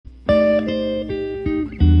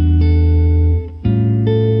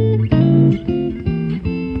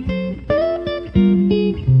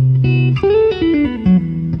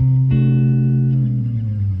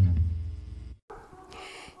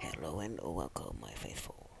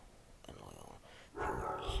faithful and loyal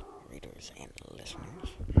viewers, readers, and listeners.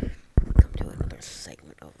 Welcome to another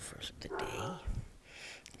segment of Verse of the Day.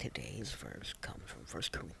 Today's verse comes from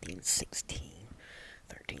 1 Corinthians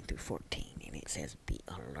 16:13 through 14, and it says, "Be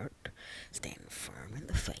alert, stand firm in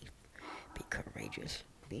the faith, be courageous,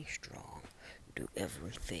 be strong, do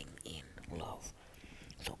everything in love."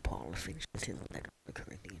 So Paul finishes his letter to the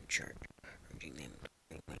Corinthian church, urging them to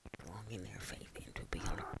remain strong in their faith and to be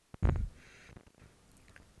alert.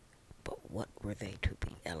 But what were they to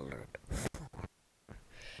be alert for?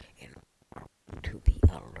 And what are we to be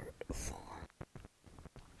alert for?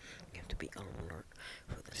 You have to be alert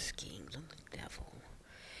for the schemes of the devil,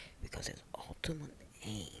 because his ultimate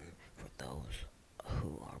aim for those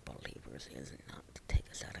who are believers is not to take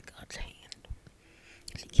us out of God's hand.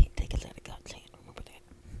 Because he can't take us out of God's hand, remember that.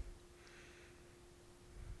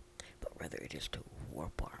 But rather it is to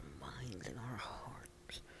warp our minds and our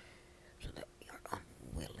hearts so that we are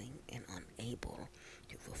unwilling and unable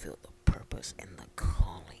to fulfill the purpose and the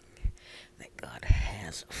calling that God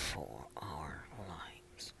has for our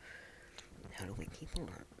lives. How do we keep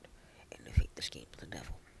alert and defeat the schemes of the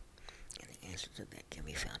devil? And the answer to that can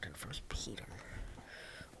be found in 1 Peter,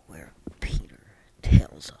 where Peter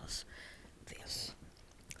tells us this: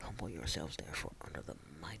 "Humble yourselves, therefore, under the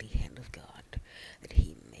mighty hand of God, that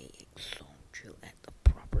he may exalt you at the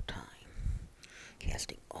proper time,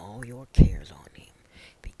 casting all your cares on him,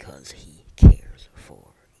 because he cares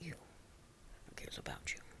for you," cares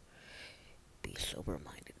about you. Be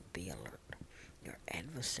sober-minded, be alert. Your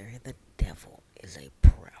adversary, the devil, is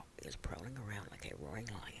prowling around like a roaring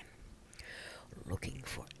lion, looking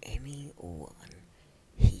for anyone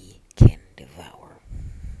he can devour.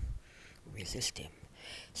 Resist him.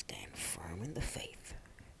 Stand firm in the faith,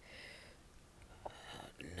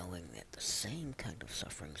 knowing that the same kind of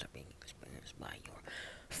sufferings are being experienced by your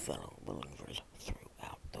fellow believers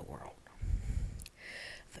throughout the world.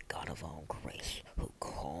 The God of all grace, who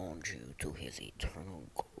called you to his eternal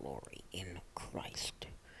glory in Christ,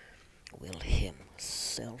 will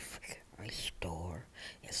himself restore,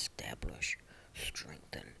 establish,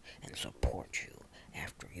 strengthen, and support you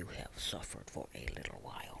after you have suffered for a little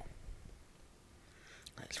while.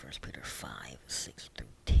 That's 1 Peter 5:6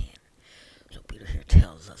 through 10. So Peter here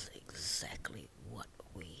tells us exactly what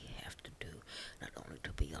we have to do, not only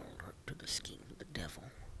to be alert to the schemes of the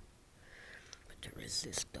devil, but to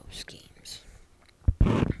resist those schemes.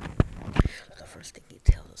 So the first thing he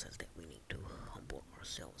tells us is that we need to humble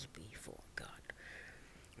ourselves before God,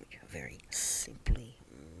 which very simply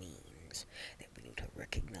means that we need to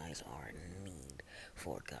recognize our need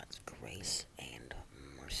for God's grace and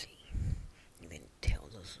mercy. He then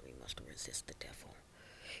tells us we must resist the devil,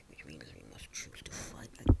 which means we must choose to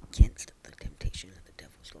fight against the temptation that the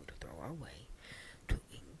devil is going to throw our way, to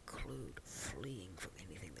include fleeing from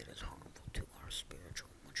anything that is harmful to our spiritual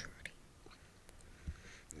maturity.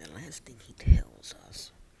 And the last thing he tells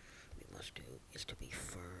us we must do is to be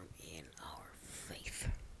firm in our faith.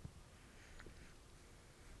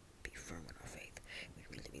 Be firm in our faith, which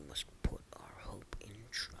means that we must put our hope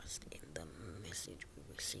and trust in the message we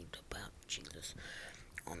received about Jesus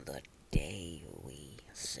on the day we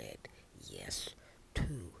said yes to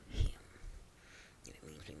him. And it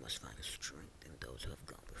means we must find strength in those who have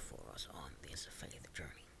gone before us on this faith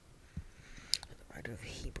journey. The writer of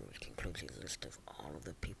Hebrews concludes his list of all of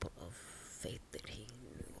the people of faith that he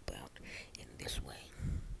knew about in this way.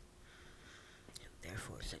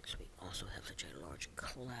 Therefore, since we also have such a large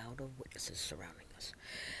cloud of witnesses surrounding us,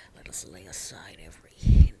 let us lay aside every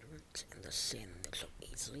hindrance and the sin that so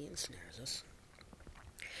easily ensnares us.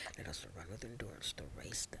 Let us run with endurance the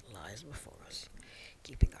race that lies before us,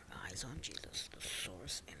 keeping our eyes on Jesus, the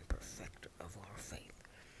source and perfecter of our faith.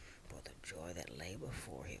 For the joy that lay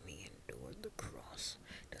before him, he endured the cross,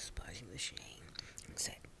 despising the shame, and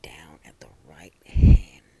sat down at the right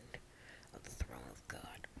hand of the throne of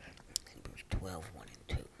God. Hebrews 12:1 and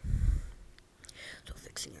 2. So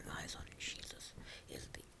fixing your eyes on Jesus is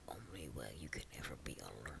the only way you can ever be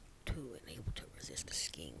alert to and able to resist the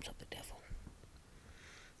schemes of the devil.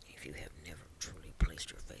 If you have never truly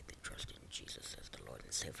placed your faith and trust in Jesus as the Lord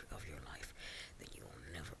and Savior of your life, then you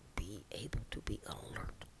will never be able to be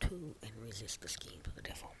alert to and resist the schemes of the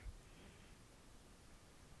devil.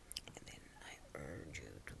 And then I urge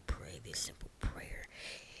you to pray this simple prayer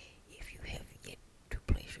if you have yet to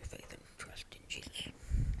place your faith and trust in Jesus.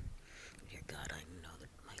 Dear God, I know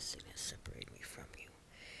that my sin has separated me from you.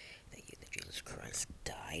 Thank you that Jesus Christ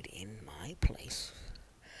died in my place.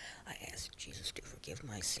 I ask Jesus to forgive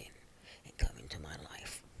my sin and come into my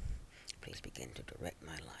life. Please begin to direct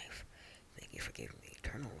my life. Thank you for giving me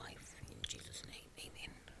eternal life. In Jesus' name,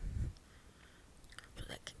 amen.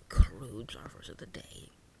 concludes our verse of the day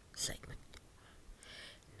segment.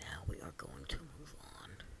 Now we are going to move on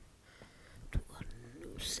to a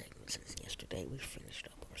new segment. Since yesterday we finished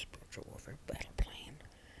up our spiritual warfare battle plan,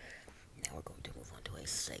 now we're going to move on to a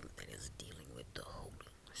segment that is dealing with the Holy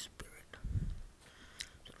Spirit.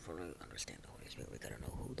 So to fully understand the Holy Spirit, we got to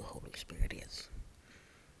know who the Holy Spirit is.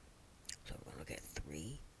 So we're going to look at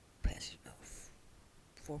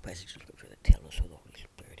four passages of scripture that tell us who the Holy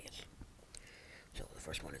Spirit is. So the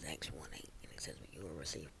first one is Acts 1:8, and it says, "But you will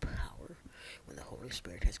receive power when the Holy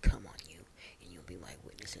Spirit has come on you, and you'll be my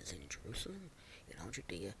witnesses in Jerusalem, in all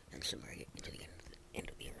Judea and Samaria, and to the end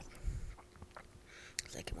of the earth."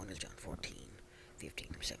 The second one is John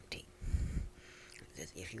 14:15-17. It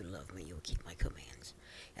says, "If you love me, you will keep my commands,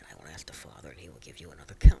 and I will ask the Father, and he will give you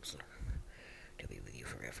another counselor to be with you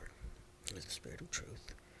forever. He is the Spirit of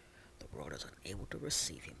truth. The world is unable to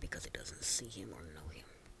receive him because it doesn't see him or know him.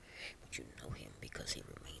 But you know him because he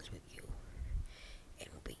remains with you and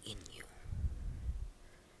will be in you."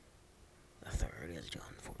 The third is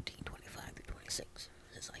John 14:25-26.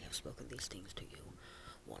 It says, "I have spoken these things to you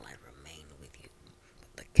while I remain with you.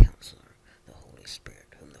 But the Counselor, the Holy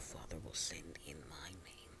Spirit, whom the Father will send in my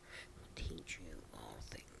name, will teach you all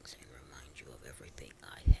things and remind you of everything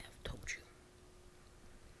I have told you."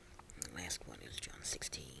 And the last one is John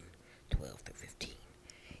 16:12-15.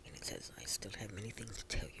 And it says, "I still have many things to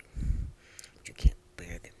tell you, but you can't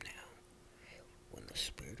bear them now. When the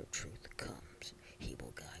Spirit of truth comes, he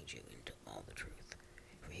will guide you into all the truth.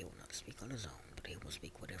 For he will not speak on his own, but he will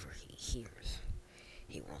speak whatever he hears.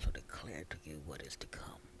 He will also declare to you what is to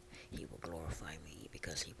come. He will glorify me,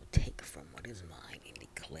 because he will take from what is mine and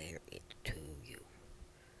declare it to you."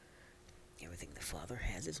 Everything the Father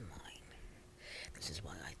has is mine. This is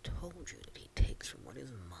why I told you that he takes from what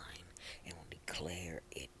is mine and will declare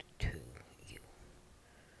it to you.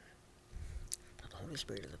 Now, the Holy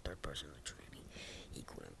Spirit is the third person of the Trinity,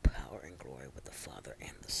 equal in power and glory with the Father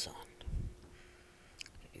and the Son.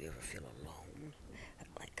 Do you ever feel alone?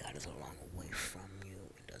 Like God is a long way from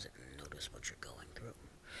you and doesn't notice what you're going through?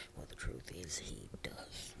 Well, the truth is, he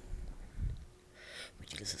does. When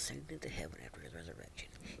Jesus ascended into heaven after his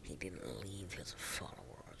resurrection, he didn't leave his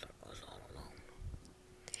followers or us all alone.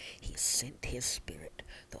 He sent his Spirit,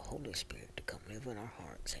 the Holy Spirit, to come live in our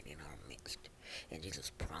hearts and in our midst. And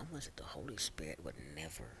Jesus promised that the Holy Spirit would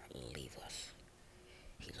never leave us.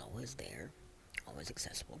 He's always there, always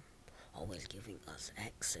accessible, always giving us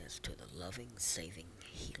access to the loving, saving,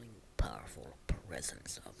 healing, powerful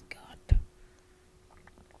presence of God.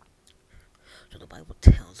 So the Bible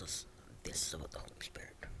tells us this about the Holy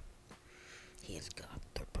Spirit. He is God,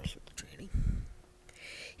 third person of the Trinity.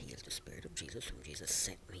 He is the Spirit of Jesus, whom Jesus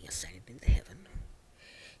sent when he ascended into heaven.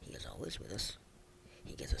 He is always with us.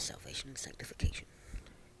 He gives us salvation and sanctification.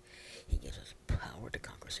 He gives us power to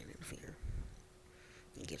conquer sin and fear.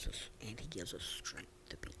 He gives us strength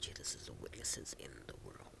to be Jesus' witnesses in the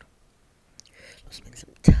world. Let's spend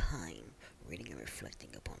some time reading and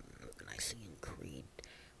reflecting upon what the Nicene Creed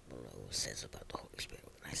below says about the Holy Spirit.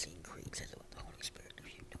 What the Nicene Creed says about the Holy Spirit.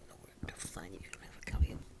 If you don't know where to find it, you don't have a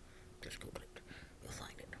copy of it, just Google it. You'll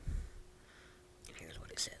find it. And here's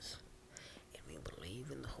what it says. "And we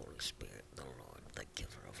believe in the Holy Spirit, the Lord, the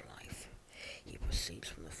giver of life. He proceeds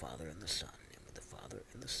from the Father and the Son, and with the Father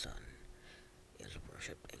and the Son is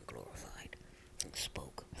worshipped and glorified, and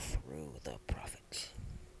spoke through the prophets."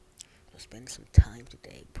 So spend some time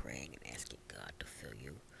today praying and asking God to fill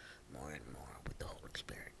you more and more with the Holy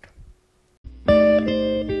Spirit.